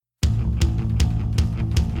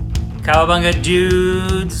Cowabunga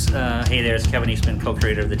dudes! Hey there, it's Kevin Eastman,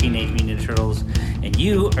 co-creator of the Teenage Mutant Ninja Turtles, and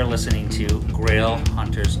you are listening to Grail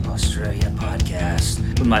Hunters Australia podcast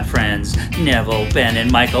with my friends Neville, Ben,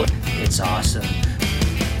 and Michael. It's awesome.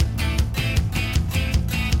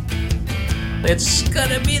 It's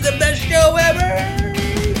gonna be the best show ever!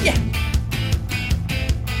 Yeah!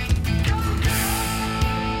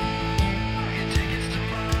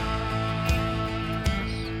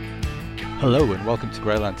 Hello and welcome to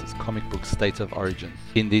Grail Hunters Comic Book State of Origin.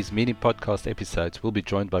 In these mini podcast episodes, we'll be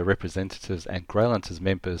joined by representatives and Grail Hunters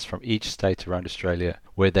members from each state around Australia,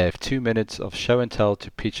 where they have 2 minutes of show and tell to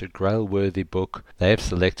pitch a Grail-worthy book they have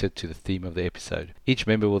selected to the theme of the episode. Each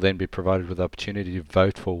member will then be provided with the opportunity to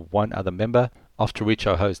vote for one other member, after which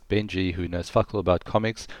our host Benji, who knows fuck all about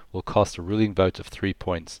comics, will cast a ruling vote of 3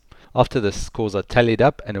 points. After the scores are tallied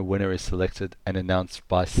up and a winner is selected and announced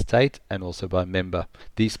by state and also by member.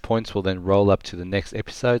 These points will then roll up to the next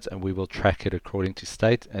episodes and we will track it according to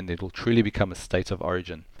state, and it will truly become a state of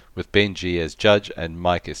origin. With Benji as judge and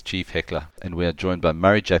Mike as chief heckler. And we are joined by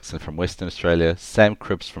Murray Jackson from Western Australia, Sam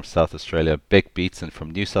Cripps from South Australia, Beck Beatson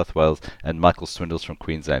from New South Wales, and Michael Swindles from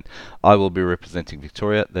Queensland. I will be representing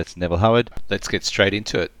Victoria. That's Neville Howard. Let's get straight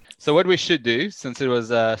into it. So what we should do, since it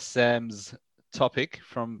was Sam's topic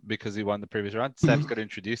because he won the previous round, Sam's got to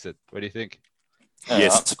introduce it. What do you think?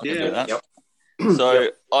 Yes. I can do that. Yep. So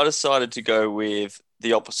I decided to go with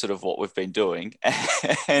the opposite of what we've been doing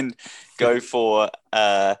and go for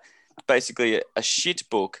basically a shit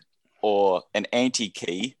book or an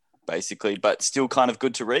anti-key, basically, but still kind of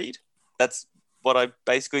good to read. That's what I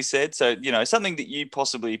basically said. So, you know, something that you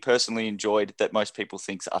possibly personally enjoyed that most people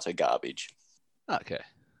think's utter garbage. Okay.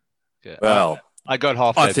 Yeah. Well, I got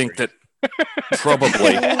half. I think that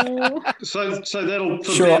probably. So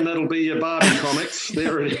that'll be your Barbie comics.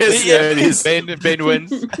 There it is. Yeah, it is. Ben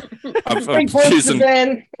wins. I'm choosing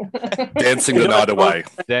Dancing the Night Away.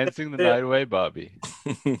 Dancing the Night Away, Barbie.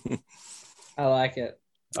 I like it.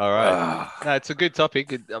 All right. No, it's a good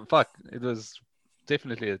topic. It was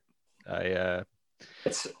definitely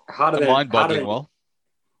it's harder a mind-boggling one.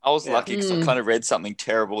 I was lucky because I kind of read something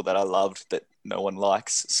terrible that I loved that no one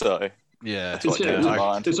likes. So yeah, that's what came to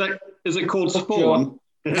mind. Is it called Spawn?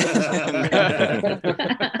 No,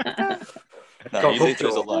 you leave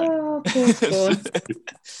those alone.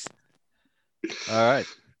 All right.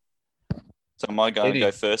 So am I going to go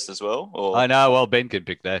first as well? Or? I know. Well, Ben can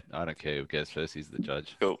pick that. I don't care who goes first. He's the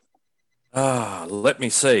judge. Cool. Let me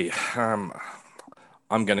see. I'm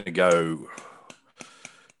going to go.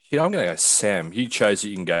 I'm going to go Sam. You chose it.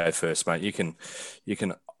 You can go first, mate. You can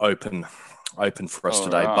open for us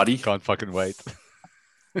today, buddy. Can't fucking wait.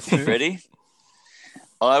 Ready?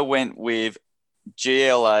 I went with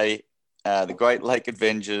GLA, the Great Lake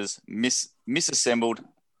Avengers, misassembled,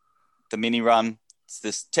 the mini run.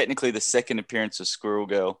 It's technically the second appearance of Squirrel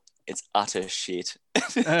Girl. It's utter shit.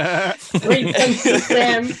 Great, thanks to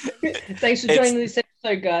Sam. Thanks for joining this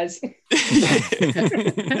episode, guys.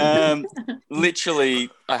 Literally,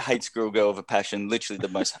 I hate Squirrel Girl with a passion. Literally,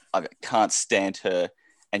 I can't stand her,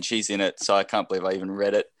 and she's in it, so I can't believe I even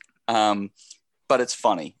read it. But it's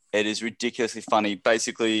funny. It is ridiculously funny.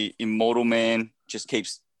 Basically, Immortal Man just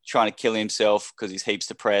keeps trying to kill himself because he's heaps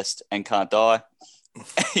depressed and can't die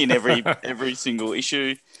in every single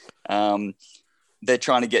issue. They're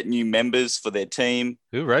trying to get new members for their team.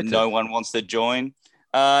 Who wrote it? No one wants to join.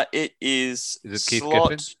 It is it Keith Slot.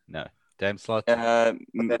 Giffen? No. Damn Slot. Paletta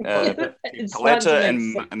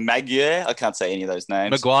and Magyar. I can't say any of those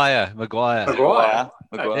names. Maguire.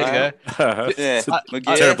 There you go. Yeah.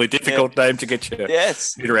 Terribly difficult name to get you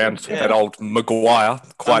around that old Maguire.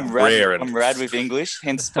 Quite rare. I'm rad with English,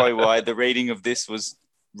 hence probably why the reading of this was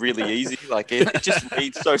really easy. Like it just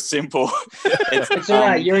reads so simple. It's all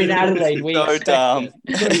right. You're in Adelaide. We so dumb.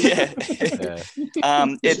 Yeah.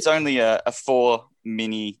 It's only a 4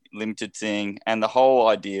 mini limited thing, and the whole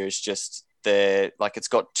idea is just it's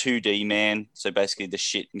got 2D man, so basically the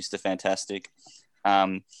shit Mr. Fantastic.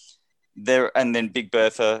 There and then Big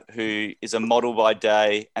Bertha, who is a model by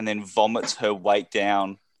day and then vomits her weight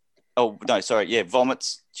down. Oh no, sorry, yeah,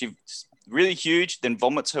 vomits. She's really huge, then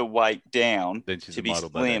vomits her weight down to be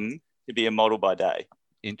slim, to be a model by day.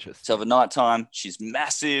 Interesting. So for nighttime, she's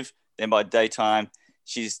massive. Then by daytime,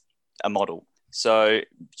 she's a model. So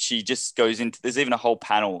she just goes into. There's even a whole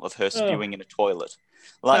panel of her spewing in a toilet.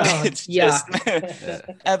 It's just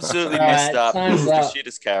absolutely messed up. The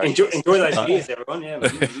shittest character. Enjoy those years, everyone. Yeah.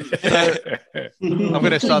 I'm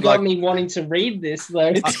going to sound got me wanting to read this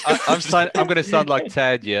though. I'm going to sound like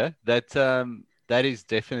Tad. Yeah, that is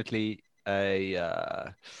definitely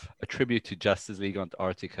a tribute to Justice League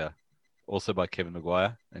Antarctica, also by Kevin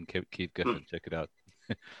Maguire and Keith Giffen. Check it out.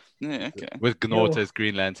 Yeah, okay. With Gnort as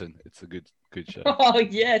Green Lantern. It's a good show. Oh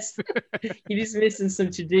yes, you're just missing some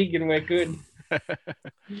Chadig and we're good.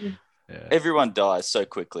 Yeah. Everyone dies so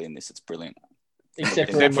quickly in this. It's brilliant. Except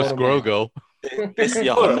Except for Immortal Squirrel Man.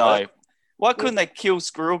 Girl. No. Why couldn't they kill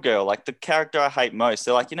Squirrel Girl? Like the character I hate most.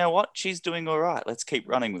 They're like, you know what? She's doing all right. Let's keep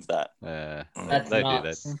running with that. That's they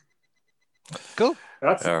nuts. do that. Cool.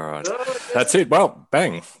 That's All right. That's it. Well,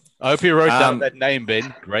 bang. I hope you wrote down that name,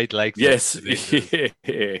 Ben. Great Lakes. Yes.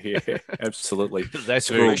 Yeah. Absolutely. That's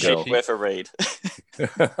Squirrel very Girl. Worth a read.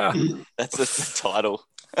 That's the title.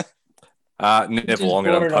 Neville, I'm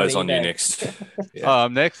going to impose on you eBay. next. Yeah. Oh,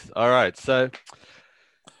 I'm next. All right. So,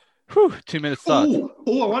 2 minutes start. I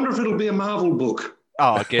wonder if it'll be a Marvel book.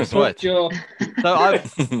 Oh, guess what? Sure. So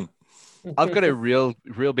I've got a real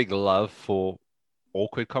big love for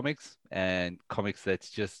awkward comics and comics that's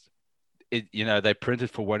just they print it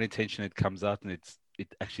for one intention, it comes out and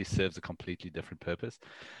it actually serves a completely different purpose.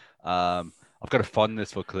 I've got a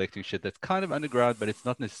fondness for collecting shit that's kind of underground, but it's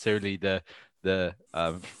not necessarily the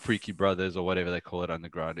Freaky Brothers or whatever they call it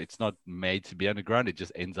underground. It's not made to be underground. It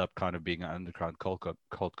just ends up kind of being an underground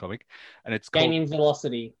cult comic, and it's called Gaining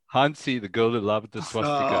velocity. Hansi, the girl that loved the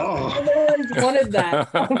swastika. I've always wanted that.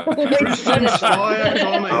 I've always Christian wanted Spire that.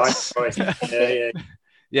 Comics.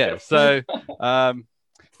 Yeah. So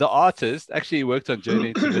the artist actually worked on Journey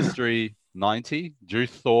into Mystery 90, drew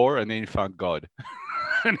Thor, and then he found God.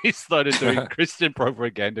 And he started doing Christian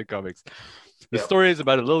propaganda comics. The story is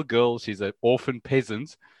about a little girl. She's an orphan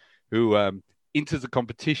peasant who enters a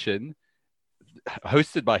competition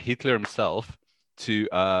hosted by Hitler himself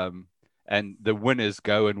and the winners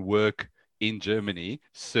go and work in Germany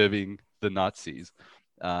serving the Nazis.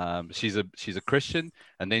 She's a Christian,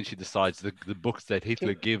 and then she decides the books that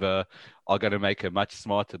Hitler give her are going to make her much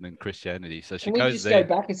smarter than Christianity. So she Can we goes just there.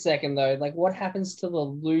 go back a second though? Like, what happens to the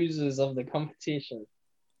losers of the competition?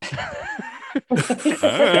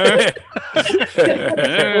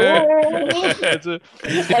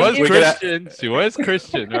 She was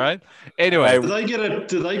Christian, right? Anyway, Do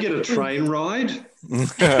they get a train ride?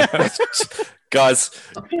 Guys,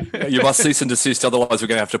 you must cease and desist. Otherwise, we're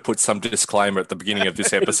going to have to put some disclaimer at the beginning of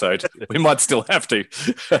this episode. We might still have to.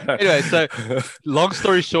 Anyway, so long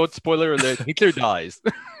story short, spoiler alert: Hitler dies.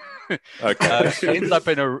 Okay. She ends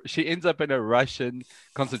up in a Russian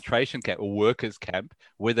concentration camp or workers' camp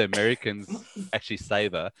where the Americans actually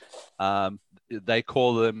save her. They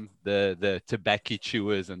call them the tobacco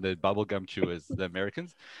chewers and the bubblegum chewers, the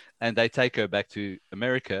Americans, and they take her back to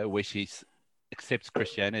America where she accepts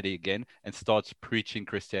Christianity again and starts preaching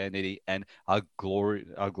Christianity and how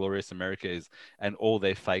glorious America is and all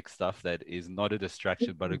their fake stuff that is not a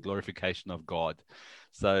distraction but a glorification of God.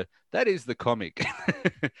 So that is the comic.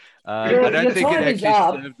 I don't think it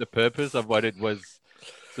actually served the purpose of what it was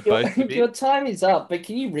supposed to be. Your time is up, but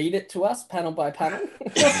can you read it to us panel by panel?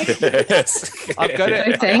 Yes.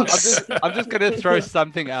 I'm just going to throw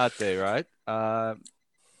something out there, right?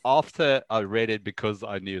 After I read it, because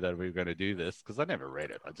I knew that we were going to do this, because I never read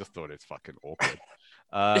it. I just thought it's fucking awkward.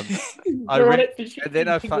 I read it, and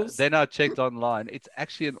then I checked online. It's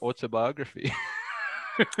actually an autobiography.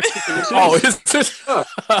 Oh, is it?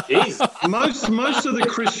 Most of the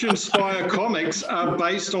Christian Spire comics are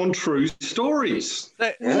based on true stories.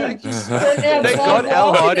 Thank God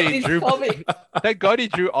Al Hardy drew. Thank God he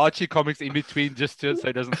drew Archie comics in between just so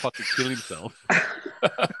he doesn't fucking kill himself.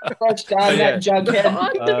 That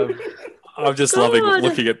Jughead. I'm just loving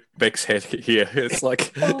looking at Beck's head here. It's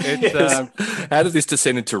like, how did this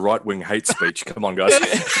descend into right-wing hate speech? Come on, guys.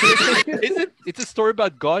 It's a story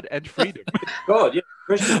about God and freedom. God, yeah.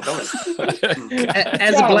 Christian comics.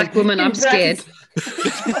 As a black woman, I'm scared.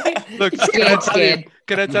 Look, Scared.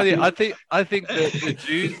 Can I tell you? I think the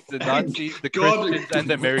Jews, the Nazis, the Christians, and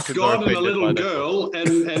the Americans God are and a offended little by girl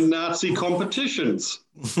and Nazi competitions.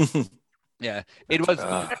 Yeah, it was.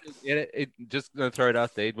 Just gonna throw it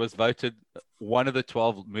out there. It was voted one of the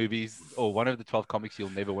 12 movies or one of the 12 comics you'll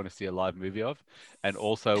never want to see a live movie of, and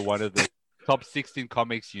also one of the top 16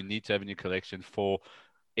 comics you need to have in your collection for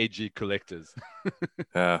edgy collectors.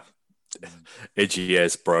 Edgy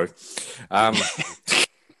as bro.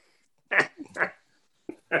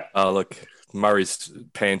 Oh look, Murray's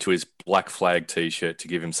panned to his Black Flag T-shirt to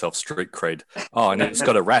give himself street cred. Oh, and it's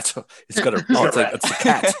got a rat. It's got a. Oh, it's a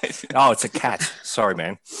cat. Oh, it's a cat. Sorry,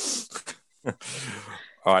 man.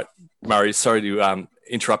 All right, Murray. Sorry to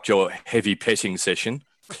interrupt your heavy petting session,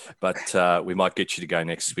 but we might get you to go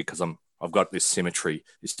next because I've got this symmetry,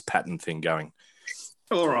 this pattern thing going.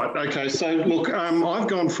 All right. Okay. So look, I've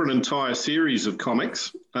gone for an entire series of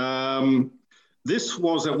comics. This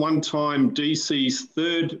was at one time DC's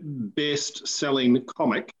third best-selling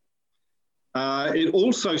comic. It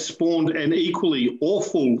also spawned an equally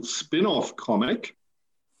awful spin-off comic.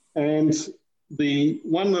 And the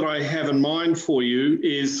one that I have in mind for you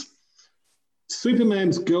is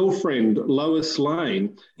Superman's girlfriend, Lois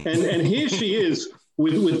Lane. And here she is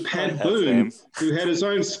with Pat Boone, who had his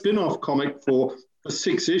own spin-off comic for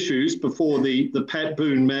 6 issues before the Pat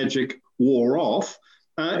Boone magic wore off.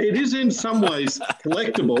 It is in some ways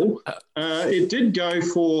collectible. It did go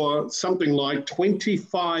for something like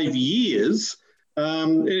 25 years.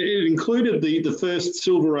 It included the first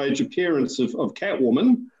Silver Age appearance of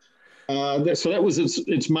Catwoman. So that was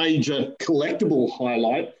its major collectible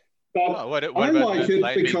highlight. But what I like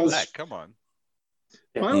it because Black? Come on.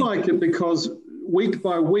 I like it because week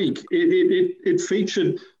by week it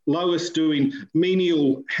featured Lois doing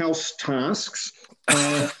menial house tasks.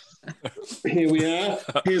 Here we are.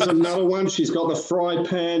 Here's another one. She's got the fry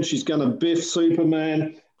pan. She's going to biff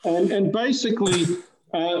Superman. And basically,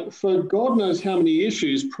 for God knows how many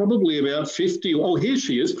issues, probably about 50. Oh, here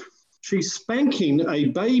she is. She's spanking a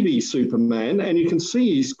baby Superman, and you can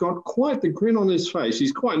see he's got quite the grin on his face.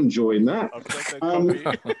 He's quite enjoying that. I've got the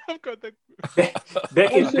copy. I've got the...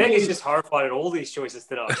 Becky's just horrified at all these choices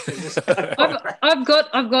tonight. I've got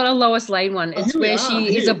a Lois Lane one. It's where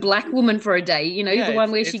she is Here. a black woman for a day. You know, the one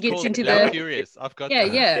where she gets into the... Curious. I've got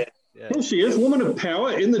Yeah. Here she is, woman of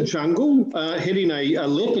power in the jungle, heading a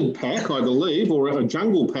leopard pack, I believe, or a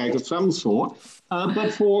jungle pack of some sort.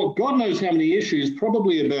 But for God knows how many issues,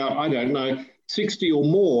 probably about, I don't know, 60 or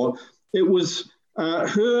more, it was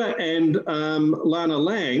her and Lana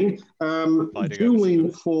Lang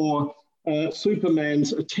dueling for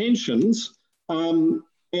Superman's attentions. And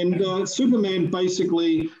Superman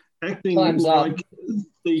basically acting Time's up. like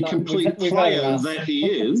the complete we've had player enough. that he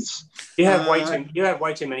is. You have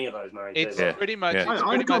way too many of those, Murray. It's There's- pretty much. Yeah. It's I've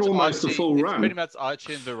pretty got much almost the Archie, full it's run. pretty much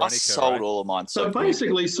Archie and I Veronica. sold right? all of mine. So quick.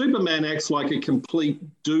 basically, Superman acts like a complete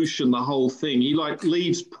douche in the whole thing. He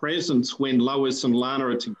leaves presents when Lois and Lana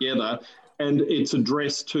are together, and it's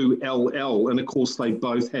addressed to LL, and of course they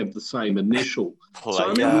both have the same initial.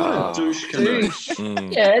 So I mean, what a douche canoe.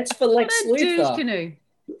 Yeah, it's for Lex What a douche Luthor. canoe.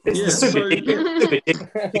 It's Yeah, the super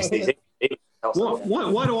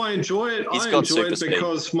Why do I enjoy it? He's I got enjoy super it speed.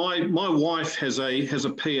 because my wife has a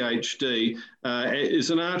PhD, is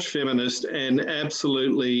an arch feminist, and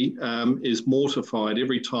absolutely is mortified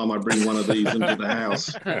every time I bring one of these into the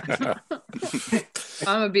house.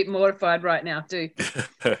 I'm a bit mortified right now, too.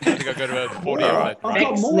 I think I've got about 40 of it. I've got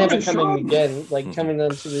X more never to show. coming again, like coming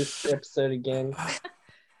onto this episode again.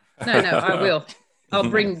 No, I will. I'll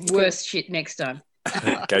bring worse shit next time.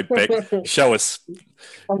 Okay, Beck, show us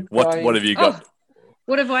what have you got?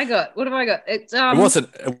 What have I got? It's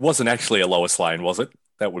It wasn't actually a Lois Lane, was it?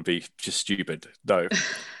 That would be just stupid. No.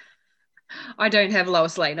 I don't have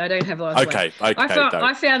Lois Lane. Lane. Okay.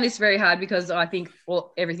 I found this very hard because I think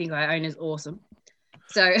everything I own is awesome.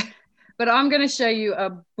 So, but I'm going to show you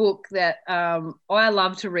a book that I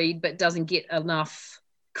love to read but doesn't get enough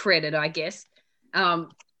credit, I guess. And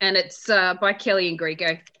it's by Kelly and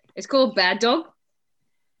Greco. It's called Bad Dog.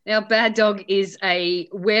 Now, Bad Dog is a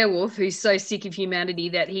werewolf who's so sick of humanity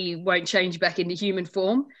that he won't change back into human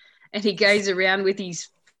form. And he goes around with his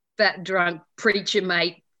fat, drunk preacher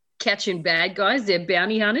mate catching bad guys. They're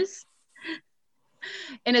bounty hunters.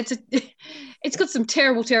 And it's got some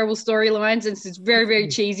terrible, terrible storylines. And it's very, very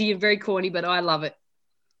cheesy and very corny, but I love it.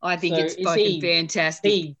 I think So it's is fucking he-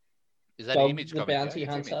 fantastic. Is that Dog, Image the comic? bounty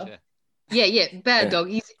It's hunter? Image, yeah. Yeah, Bad Dog.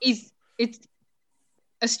 It's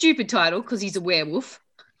a stupid title because he's a werewolf.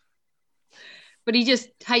 But he just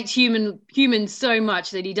hates humans so much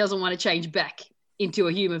that he doesn't want to change back into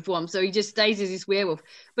a human form. So he just stays as this werewolf.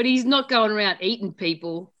 But he's not going around eating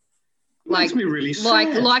people Makes me really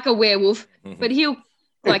sad. like a werewolf. Mhm. But he'll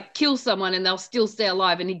kill someone and they'll still stay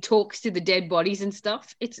alive, and he talks to the dead bodies and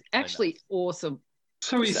stuff. It's actually awesome.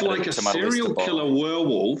 So he's Is that like a to my list serial of all? killer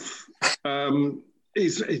werewolf.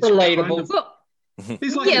 He's Relatable. Well,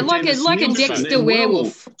 he's Yeah, like like a Dennis Nielsen Dexter in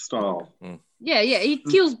werewolf. style. yeah, he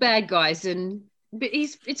kills bad guys, but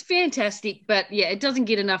it's fantastic. But yeah, it doesn't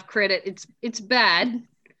get enough credit. It's bad,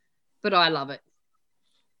 but I love it.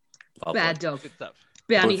 Lovely. Bad Dog, Good stuff.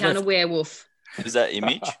 bounty Good hunter stuff. werewolf. Is that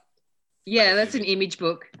Image? Yeah, that's an Image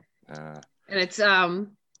book, and it's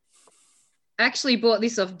actually bought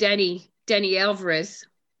this off Danny Alvarez,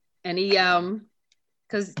 and he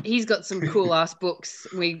because he's got some cool ass books.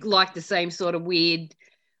 We like the same sort of weird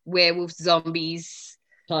werewolf zombies.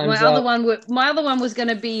 Time's My other up. one was going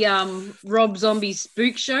to be Rob Zombie's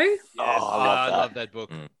Spook Show. I love that. love that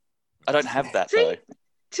book. I don't have that See? though.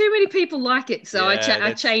 Too many people like it, so I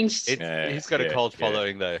Yeah, changed. He's got a cult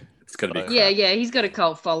following though. It's going to be Yeah, he's got a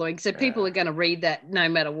cult following, so people are going to read that no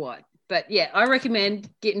matter what. But yeah, I recommend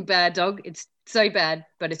getting Bad Dog. It's so bad,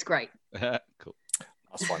 but it's great. Cool.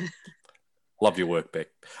 Nice one. Love your work, Beck.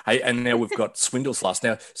 Hey, and now we've got Swindles last.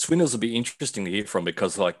 Now, Swindles will be interesting to hear from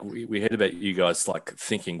because, like, we heard about you guys, like,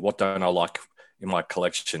 thinking, what don't I like in my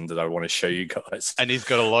collection that I want to show you guys? And he's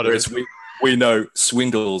got a lot Whereas of it. we know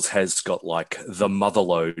Swindles has got, like, the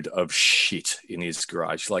motherload of shit in his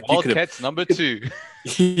garage. Like, Wildcats number 2.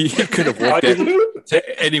 you could have walked out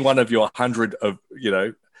to any one of your 100 of,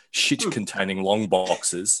 shit-containing long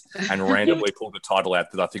boxes and randomly pulled a title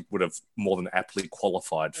out that I think would have more than aptly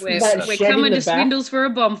qualified for We're this. Shed in coming the to back. Swindles for a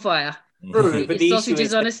bonfire. True, but the Your issue sausages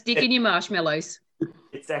is on a stick and your marshmallows.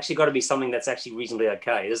 it's actually got to be something that's actually reasonably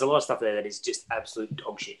okay. There's a lot of stuff there that is just absolute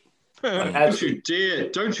dog shit. Like, Don't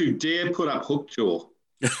you dare put up Hookjaw.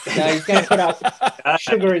 No, he's going to put up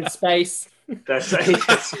Sugar in Space. Oh,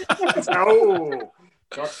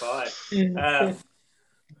 shots fired.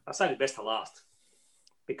 I'll say the best to last.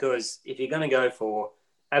 Because if you're going to go for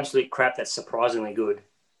absolute crap that's surprisingly good,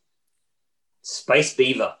 Space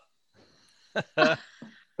Beaver.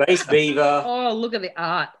 Space Beaver. Oh, look at the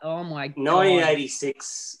art. Oh, my God.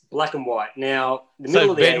 1986, black and white. Now, the middle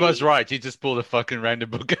So of the Ben 80s, was right. You just pulled a fucking random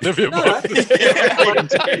book out of your No, book.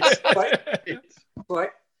 Wait.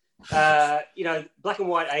 Black and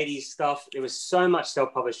white 80s stuff. There was so much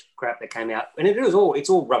self-published crap that came out. And it's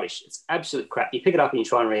all rubbish. It's absolute crap. You pick it up and you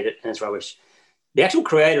try and read it and it's rubbish. The actual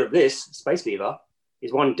creator of this, Space Beaver,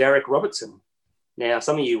 is one Derek Robertson. Now,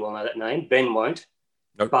 some of you will know that name. Ben won't.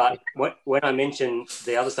 Nope. But when I mention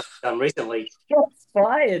the other stuff I've done recently, Shots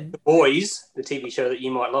fired. The Boys, the TV show that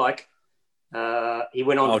you might like, he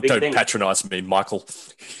went on to big Don't things. patronise me, Michael.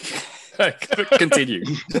 Continue.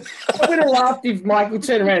 I would have laughed if Michael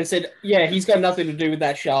turned around and said, yeah, he's got nothing to do with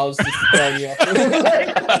that show. I was just throwing you off.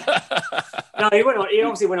 No, he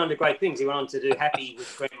obviously went on to great things. He went on to do Happy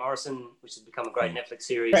with Grant Morrison, which has become a great Netflix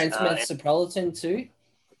series. Transmetropolitan too.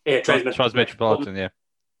 Yeah, Transmetropolitan, yeah.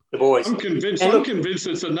 The Boys. I'm convinced. And I'm look- convinced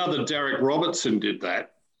it's another Derek Robertson did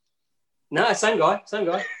that. No, same guy.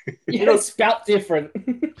 Yeah, it's spelt different.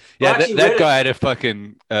 Yeah, actually that read guy had a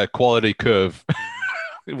fucking quality curve.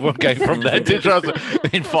 What came from that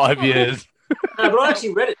to in 5 years? No, but I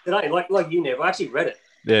actually read it today, like you, Nev. I actually read it.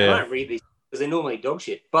 I Yeah. don't read these because they're normally dog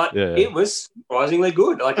shit, but Yeah. it was surprisingly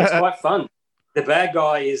good. Like, it's quite fun. The bad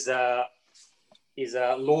guy is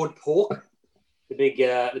Lord Pork, the big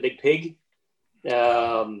pig.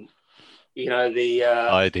 Hitler.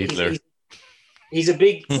 He's a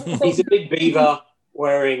big beaver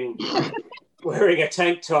wearing a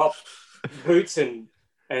tank top, boots and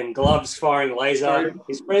gloves, firing laser. Sorry.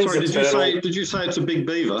 His friends Sorry, are turtle. did you say it's a big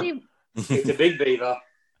beaver? It's a big beaver.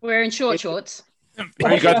 Wearing shorts.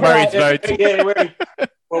 He got married, mate. Yeah,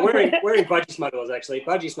 wearing budgie smugglers, actually.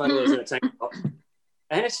 Budgie smugglers in a tank top.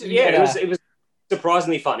 And it was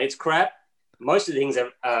surprisingly fun. It's crap. Most of the things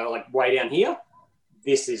are like way down here.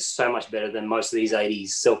 This is so much better than most of these 80s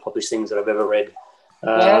self-published things that I've ever read.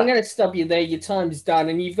 Well, I'm going to stop you there. Your time's done,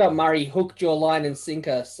 and you've got Murray hooked your line and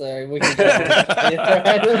sinker, so we can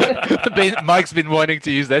go. Mike's been wanting to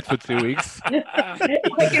use that for 2 weeks. I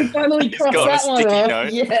can finally cross got a that one sticky off.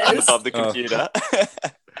 note Yes. above the computer.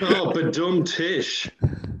 Oh, badum tish.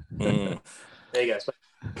 There you go.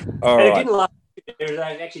 All And it right. didn't last.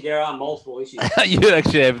 There are multiple issues. You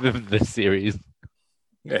actually have the series.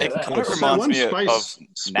 It kind of So reminds once me of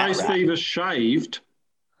Space Nat Fever shaved.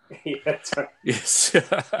 Yeah, that's right. Yes.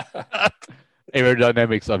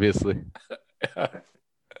 Aerodynamics, obviously.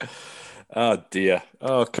 Oh dear.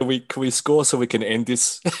 Oh, can we score so we can end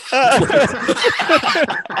this? All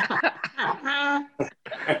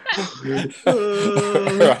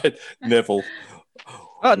right, Neville.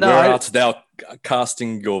 Oh, no. Where art thou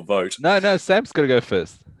casting your vote? No, Sam's got to go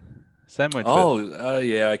first. Sam went first. Oh,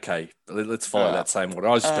 yeah, okay. Let's follow that same order.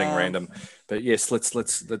 I was just being random, but yes, let's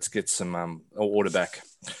get some order back.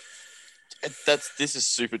 This is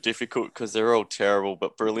super difficult because they're all terrible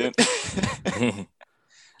but brilliant.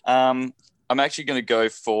 I'm actually going to go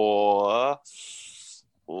for.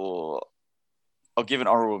 I'll give an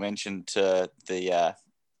honorable mention to the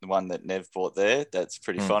one that Nev bought there. That's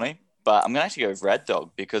pretty funny. But I'm going to actually go with Rad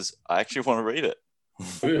Dog because I actually want to read it.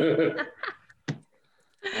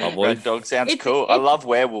 Rad Dog sounds cool. I love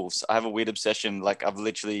werewolves. I have a weird obsession. Like, one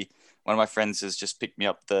of my friends has just picked me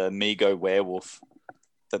up the Migo werewolf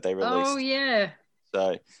that they released. Oh, yeah.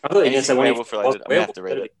 So, I thought you were going to say werewolf related, I'm going to have to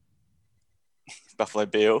read it. Buffalo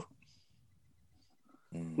Bill.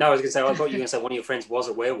 No, I was going to say, I thought you were going to say one of your friends was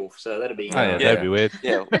a werewolf, so that'd be. Oh, yeah, that'd be weird.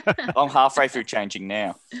 Yeah, I'm halfway through changing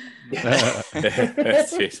now.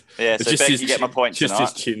 That's it. Yeah, It's so Beck, you get my point just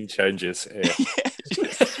tonight. his chin changes. Yeah.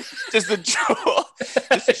 Just the jaw.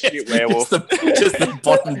 Just a shit werewolf. Just the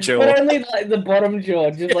bottom jaw. But only like the bottom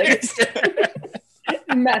jaw, just like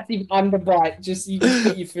massive underbite. Just you just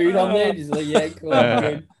put your food on there, just like yeah, cool,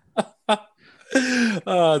 good.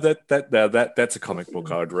 Oh, that's a comic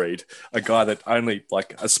book I'd read. A guy that only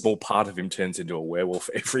like a small part of him turns into a werewolf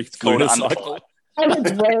every called lunar cycle. And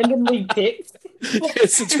it's randomly picked.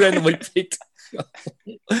 Yes, it's randomly picked.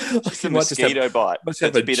 Just a mosquito bite. Must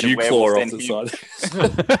have a dew claw off the side.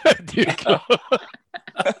 Dew claw.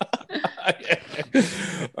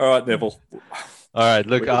 All right, Neville. All right,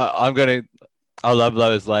 look, I love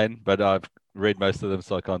Lois Lane, but I've read most of them,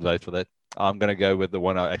 so I can't vote for that. I'm going to go with the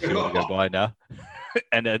one I actually want to go buy now,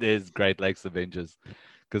 and it is Great Lakes Avengers,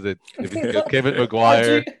 because Kevin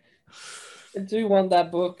Maguire. I do want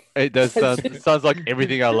that book. It does sounds like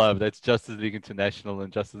everything I love. That's Justice League International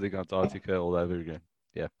and Justice League Antarctica all over again.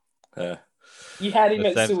 Yeah. You had him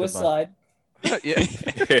That's at Sam's suicide. Yeah.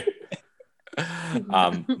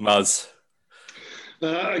 Muzz.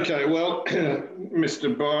 Okay, well,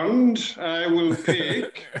 Mr. Bond, I will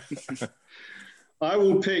pick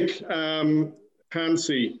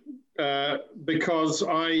Pansy because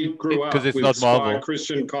I grew up it's with not spy Marvel.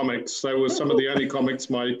 Christian comics. They were some of the only comics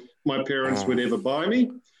my parents would ever buy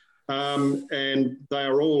me, and they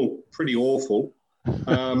are all pretty awful,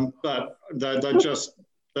 but they're just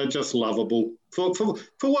lovable for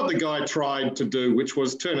what the guy tried to do, which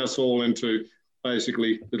was turn us all into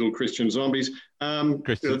basically little Christian zombies.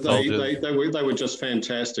 Christian they were just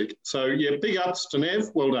fantastic. So yeah, big ups to Nev.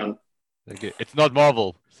 Well done. Thank you. It's not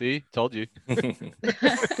Marvel. See, told you. True.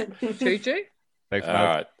 Thanks, All man.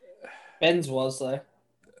 right. Ben's was though.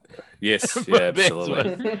 Yes, yeah,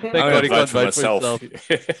 absolutely. Thank I'm God he going to can't vote for vote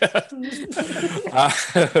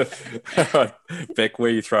myself. All right, Beck,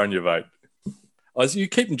 where are you throwing your vote? Are you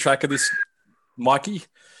keeping track of this, Mikey?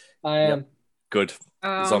 I am. Yep. Good.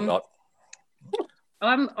 'Cause I'm not.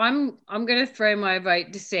 I'm going to throw my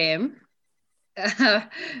vote to Sam. I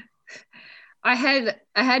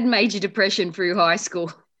had major depression through high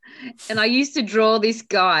school, and I used to draw this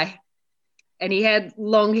guy, and he had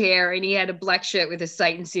long hair, and he had a black shirt with a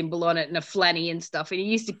Satan symbol on it and a flanny and stuff, and he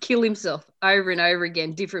used to kill himself over and over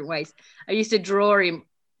again, different ways. I used to draw him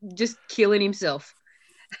just killing himself,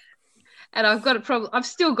 and I've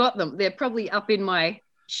still got them. They're probably up in my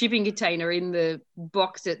shipping container in the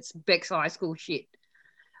box that's Beck's high school shit.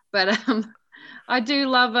 But I do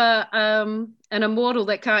love an immortal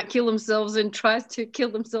that can't kill themselves and tries to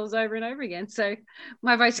kill themselves over and over again. So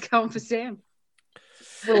my vote's going for Sam.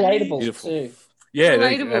 Relatable Beautiful. too. Yeah,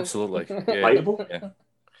 Relatable. absolutely. Yeah. Relatable?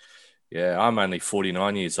 Yeah, I'm only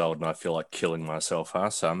 49 years old and I feel like killing myself, huh?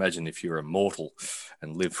 So imagine if you're immortal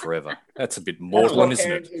and live forever. That's a bit mortal,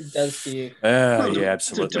 isn't it? It does to you. Well, Yeah,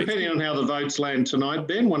 absolutely. Depending on how the votes land tonight,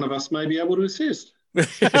 Ben, one of us may be able to assist.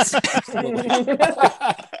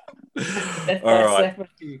 All right.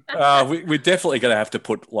 We're definitely going to have to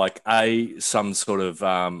put like some sort of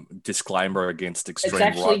disclaimer against extreme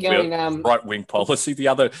right wing policy. The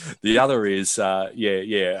other is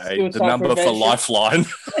the number prevention. for Lifeline.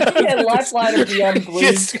 Yeah, Lifeline or Beyond Blue.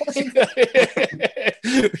 Yes. He's going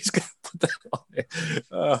to put that on there.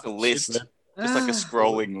 It's a list. Just like a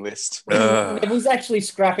scrolling list. It was actually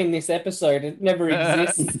scrapping this episode. It never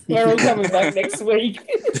exists. We're all coming back next week.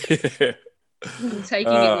 I'm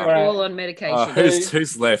taking it. We're all on medication.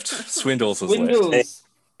 Who's left? Swindles is left.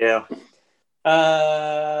 Yeah.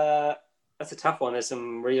 That's a tough one. There's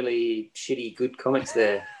some really shitty good comics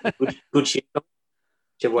there. Good shit.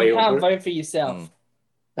 You can't vote for yourself.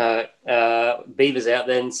 Beaver's out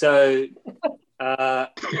then. So I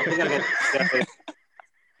think I'm going to go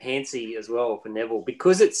Hansi as well for Neville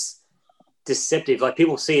because it's deceptive. Like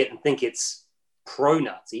people see it and think it's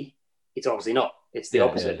pro-Nazi. It's obviously not. It's the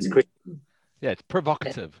opposite. Yeah. It's Christian. Yeah, it's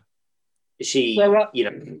provocative. She's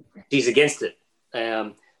against it.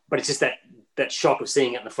 But it's just that shock of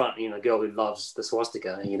seeing it in the front, the girl who loves the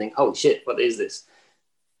swastika, and you think, oh shit, what is this?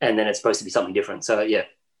 And then it's supposed to be something different. So yeah,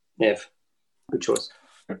 Nev, good choice.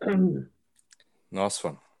 Nice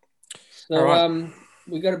one. So right.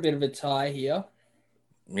 We got a bit of a tie here.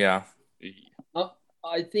 Yeah.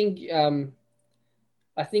 I think I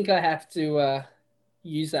have to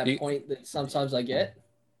use that point that sometimes I get.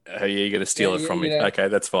 You're going to steal it from me. Okay,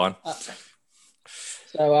 that's fine.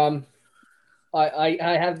 So I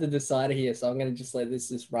have the decider here, so I'm going to just let this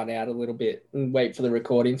just run out a little bit and wait for the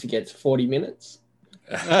recording to get to 40 minutes.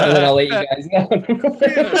 And then I'll let you guys know.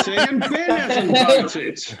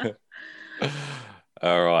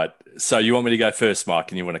 All right. So you want me to go first,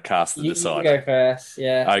 Mike, and you want to cast the decider? You go first,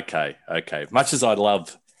 yeah. Okay. Much as I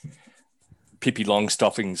love Pippi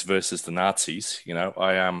Longstockings versus the Nazis,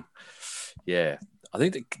 I I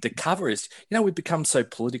think the cover is, we've become so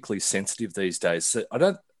politically sensitive these days that I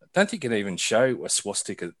don't think you can even show a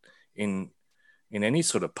swastika in any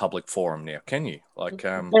sort of public forum now, can you? Like,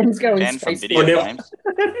 Ben's going Banned from space video Never. games.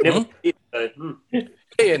 Never.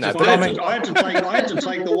 yeah, no, but I I mean, had to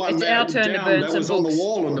take the one It's our turn to down burn that some was on the books.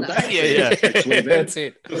 wall in the back. yeah, Actually, Ben, that's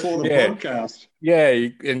it. before the Yeah. podcast. Yeah,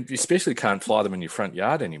 and you especially can't fly them in your front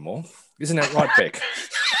yard anymore. Isn't that right, Beck?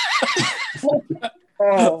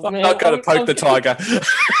 Oh, I'm man. not going to poke the tiger.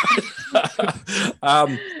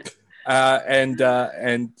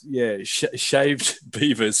 And yeah, shaved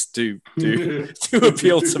beavers do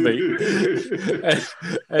appeal to me,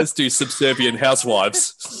 as do subservient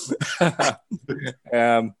housewives.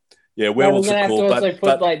 Yeah, We're werewolves gonna are have cool, to also but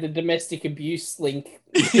put like the domestic abuse link.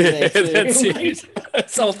 in yeah, there too. that's it.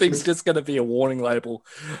 This whole thing's just going to be a warning label.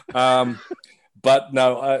 But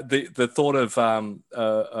no, the thought of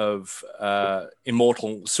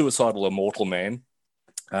suicidal immortal man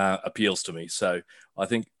appeals to me. So I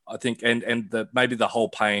think, and maybe the whole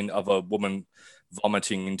pain of a woman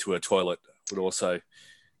vomiting into a toilet would also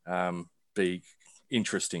be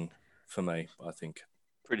interesting for me. I think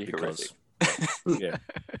Pretty horrific.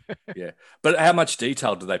 yeah. But how much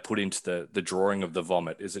detail do they put into the drawing of the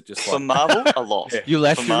vomit? Is it just For like Marvel, a lot. Yeah. You'll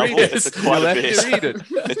have For to Marvel, read it. it's quite You'll a have bit. to read it.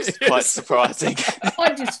 It's quite surprising.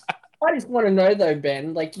 I just want to know though,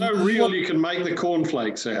 Ben. Like, No real, you can make the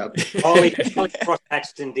cornflakes out.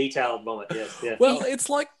 Cross-hatched and detailed vomit. Yes, yeah. Well, it's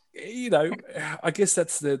like, I guess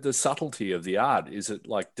that's the subtlety of the art. Is it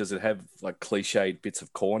like, does it have like cliched bits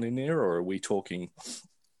of corn in there, or are we talking?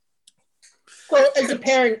 well, as a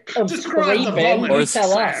parent of Describe three, the Ben, vomit, you tell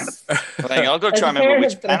Sam. us. Hang on, I've got to try and remember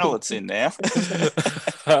which panel it's in now.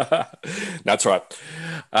 That's right.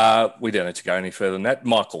 We don't need to go any further than that.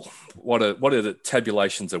 Michael, what are the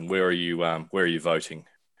tabulations, and where are you voting?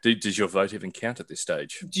 Does your vote even count at this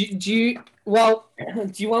stage? Do you want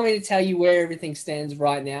me to tell you where everything stands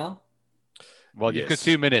right now? Well, you've got Yes.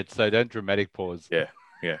 2 minutes, so don't dramatic pause. Yeah.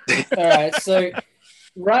 All right. So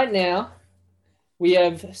right now we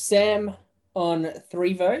have Sam on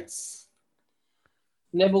 3 votes,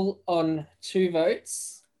 Neville on 2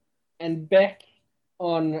 votes, and Beck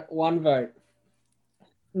on 1 vote.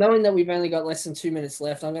 Knowing that we've only got less than 2 minutes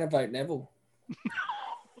left, I'm going to vote Neville.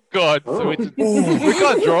 God, so we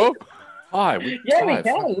can't draw. Hi. Yeah, we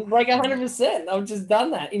can. Like 100%. I've just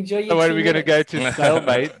done that. Enjoy your So when are 2 we going to minutes. go to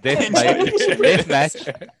stalemate, death match?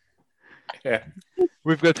 Yeah.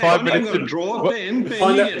 We've got Hey, 5 I'm minutes. going to draw. Ben,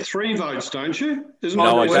 Find you out- get 3 votes, don't you? Isn't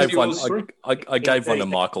No, it I the gave one. yours 3? I gave one to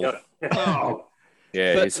Michael. Oh,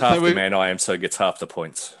 Yeah, So- he's half so the we- man I am, so he gets half the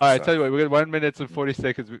points. All right, So- tell you what, we've got 1 minute and 40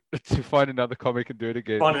 seconds to find another comic and do it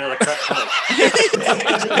again. Find another crap comic. That's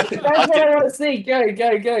what I want to see. Go,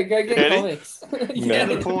 get Ready? comics. share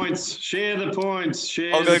the points. Share the points.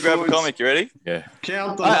 Share I'll go the grab a points. comic. You ready? Yeah.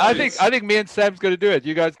 Count the I votes. think me and Sam's going to do it.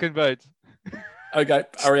 You guys can vote. Okay,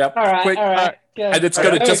 hurry up. All right, Quick. all right. Go. And it's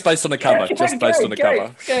got it just based on the cover. Just based on the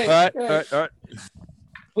cover. Go, All right, go. all right, all right.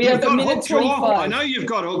 We You've have a got minute hook jaw. I 25. know you've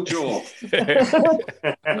got hook jaw.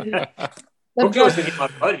 Hookjaw's going to get my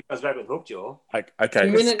vote if he comes back with Hookjaw. Okay,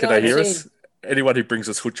 Minute can they hear 19. us? Anyone who brings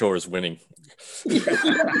us Hookjaw is winning.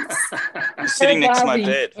 I'm sitting next to my Barbie.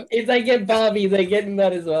 bed. If they get Barbie, they're getting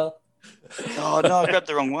that as well. Oh no, I grabbed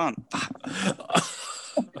the wrong one.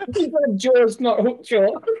 He's got Jaws, not Hookjaw.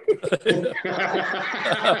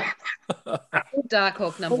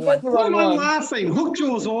 Darkhawk number Well, that's 1. the Why wrong am I one. laughing? Hook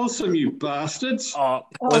jaw's awesome, you bastards. Oh,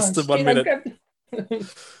 less than 1 shit, minute. I've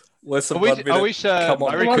got- Less than I wish, 1 minute. I wish Come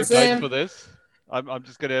on. Murray Come on, could vote Sam. for this. I'm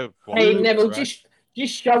just going to. Hey, Neville, just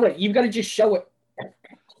show it. You've got to just show it.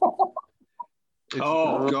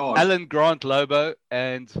 Oh, God. Alan Grant Lobo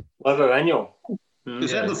and Lobo Annual.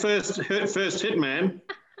 Is that the first hit, man?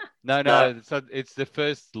 no, No. it's the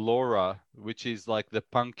first Laura, which is like the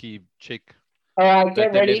punky chick. All right, get They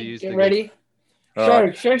never ready. used Get to ready. All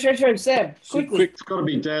right. Show, Sam. Quickly. Quick. It's got to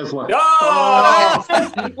be Dazzler. Oh!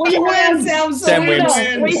 We have Sam Sam wins.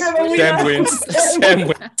 We have a winner. Sam wins. Sam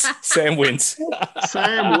wins. Sam wins.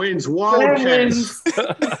 Sam wins. Sam Wildcats. wins.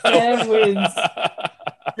 Sam wins.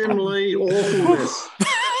 Tim Lee, awfulness.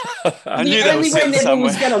 I The knew that only was way sitting Neville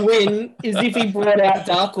was somewhere. going to win is if he brought out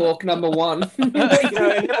Darkhawk number 1.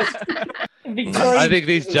 I think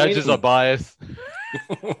these judges are biased.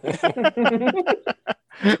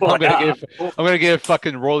 I'm gonna get a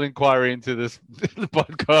fucking royal inquiry into this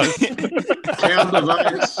podcast. Count the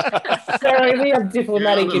votes. Sorry, we have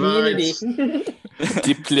diplomatic Yeah, the immunity.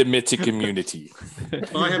 Diplomatic immunity.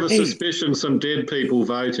 I have a suspicion some dead people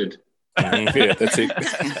voted. Yeah, that's it.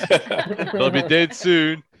 They'll be dead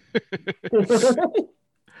soon.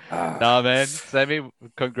 Nah, man. Sammy,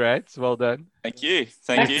 congrats. Well done. Thank you.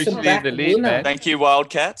 Thank you. Officially in the lead, man. Thank you,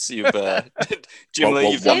 Wildcats. You've Jim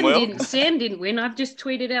Lee, you've done well. Sam didn't win. I've just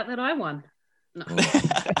tweeted out that I won. No.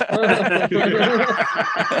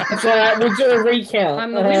 So we'll do a recount.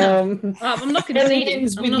 I'm the winner. I'm not conceding.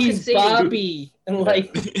 Ends I'm with not his conceding. Barbie and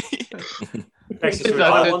like.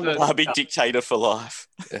 Barbie dictator for life.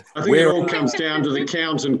 I think it all comes down to the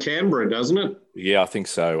count in Canberra, doesn't it? Yeah, I think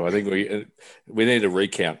so. I think we need a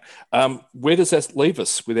recount. Where does that leave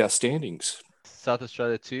us with our standings? South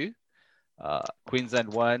Australia 2,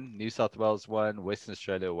 Queensland 1, New South Wales 1, Western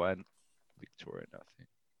Australia 1, Victoria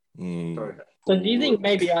nothing. So do you think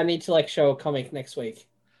maybe I need to like show a comic next week?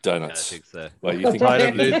 Donuts. I think so. Well, you think I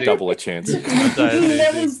lose double a chance?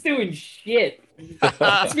 Nevil's doing shit.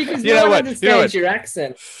 It's because no one understands your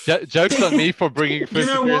accent. Joke's on me for bringing first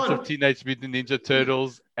know appearance what? of Teenage Mutant Ninja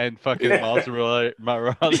Turtles and fucking Miles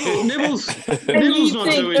Morales. Neville's not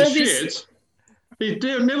doing shit.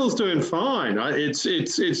 Neville's doing fine. It's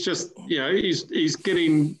just he's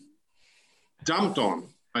getting dumped on.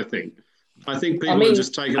 I think people are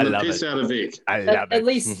just taking the piss out of Vic. I love it. At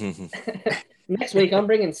least next week I'm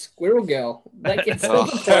bringing Squirrel Girl. That gets all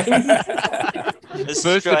the It's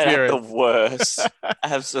First straight out appearance. the worst.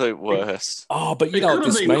 Absolute worst. Oh, but you It know what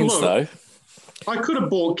could've this been means, cool. though. I could have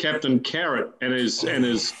bought Captain Carrot and his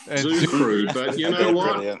zoo crew, but you know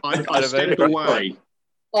what? Brilliant. I stepped away.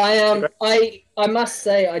 I must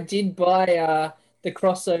say I did buy the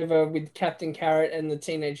crossover with Captain Carrot and the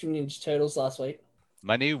Teenage Mutant Ninja Turtles last week.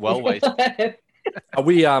 Money well wasted. Are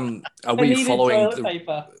we I we needed following toilet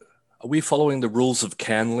paper. are we following the rules of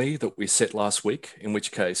Canley that we set last week? In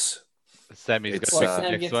which case, Sammy's It's, going to Sam pick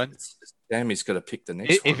the next gets- one. Sammy's got to pick the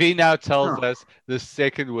next If one. he now tells us the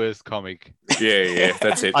second worst comic, Yeah,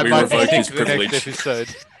 that's it. I We might revoke pick his the next privilege.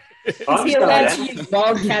 episode. Is he allowed to use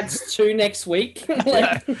Wildcats 2 next week?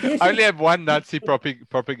 Like, I only have one Nazi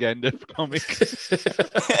propaganda comic.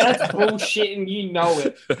 that's bullshit and you know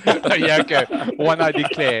it. Yeah, okay. One I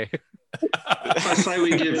declare. I say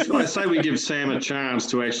we give Sam a chance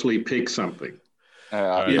to actually pick something. All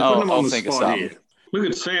right. Yeah, put him on I'll the think of spot something. here. Look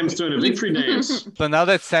at Sam's doing a victory dance. So now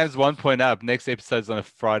that Sam's 1 point up, next episode's on a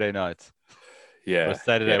Friday night Yeah, or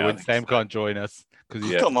Saturday yeah, I when think Sam so. can't join us.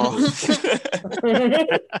 Yeah. Come on.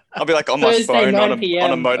 I'll be like on my Thursday, phone 9 on a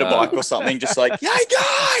PM. motorbike or something, just like, yay,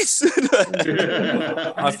 guys!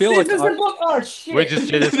 I feel like This is a book. Oh shit! We're just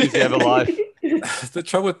jealous because you have a life. the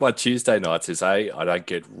trouble with my Tuesday nights is I don't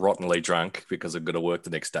get rottenly drunk because I've got to work the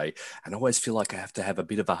next day, and I always feel like I have to have a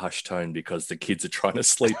bit of a hush tone because the kids are trying to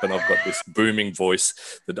sleep, and I've got this booming voice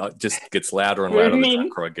that just gets louder and louder the Booming.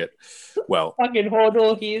 drunker I get. Well, Fucking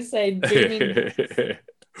Hordor here saying booming.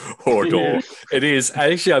 Hordor. It is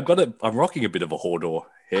actually. I'm rocking a bit of a Hordor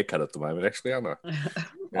haircut at the moment. Actually, aren't I? I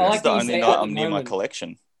It's like the that you only say night that at I'm the near my moment.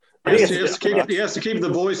 collection. He has to keep the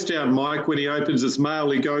voice down, Mike. When he opens his mail,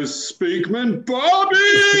 he goes, "Speakman, Bobby."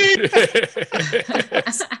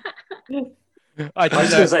 I I was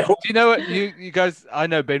going to say, do you know what? You guys, I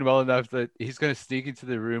know Ben well enough that he's going to sneak into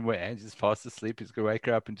the room where Angie's fast asleep. He's going to wake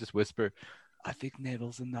her up and just whisper, I think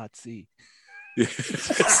Neville's a Nazi.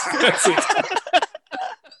 That's it.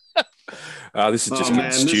 This is just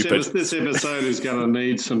getting stupid. This episode is going to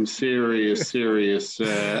need some serious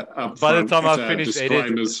upfront By the time I finish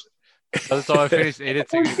disclaimers. By the time I finish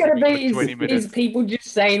editing, What's going to be it's 20 is minutes. people just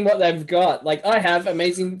saying what they've got. Like, I have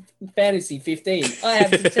Amazing Fantasy 15. I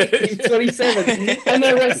have Detective 27. And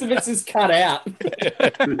the rest of it's just cut out.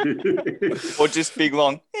 Or just big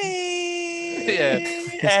long. Yeah.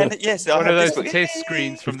 And yes, I One have of this those book. test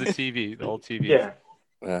screens from the TV, the old TV. yeah.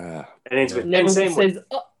 Ah, And ends with Neville Sam says,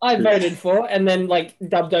 I voted for, and then, like,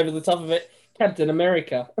 dubbed over the top of it, Captain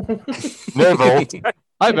America. Neville.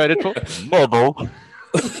 I voted for Neville.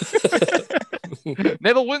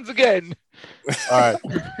 Neville wins again. All right.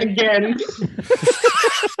 Again.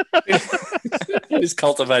 he's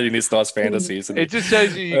cultivating this nice fantasy, isn't It he? just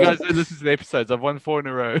shows you guys don't listen to the episodes. I've won 4 in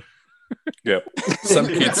a row. Yep. Some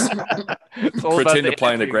kids It's all about pretend the to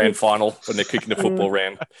play in the editing. grand final when they're kicking the football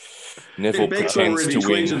round. Neville Beck's pretends already to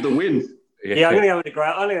win. tweeted the win. Yeah, I'm going to go with the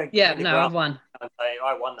Grail. I'm gonna go Yeah, with the no, Grail I've won. and say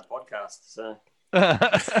I won the podcast. So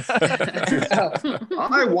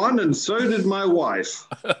I won, and so did my wife.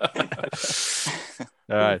 All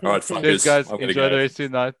right. All right, Cheers, fuckers. guys. I'm gonna Enjoy the go. rest of your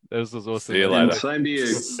night. This was awesome. See you And later. same to you.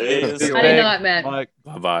 Cheers. Friday Ben, night, Matt. Mike,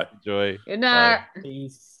 Bye-bye. enjoy. Good night.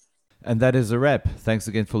 Peace. And that is a wrap. Thanks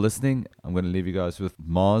again for listening. I'm going to leave you guys with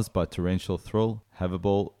Mars by Torrential Thrill. Have a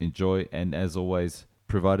ball, enjoy, and as always,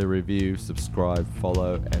 provide a review, subscribe,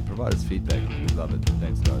 follow, and provide us feedback. We love it.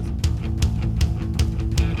 Thanks, guys.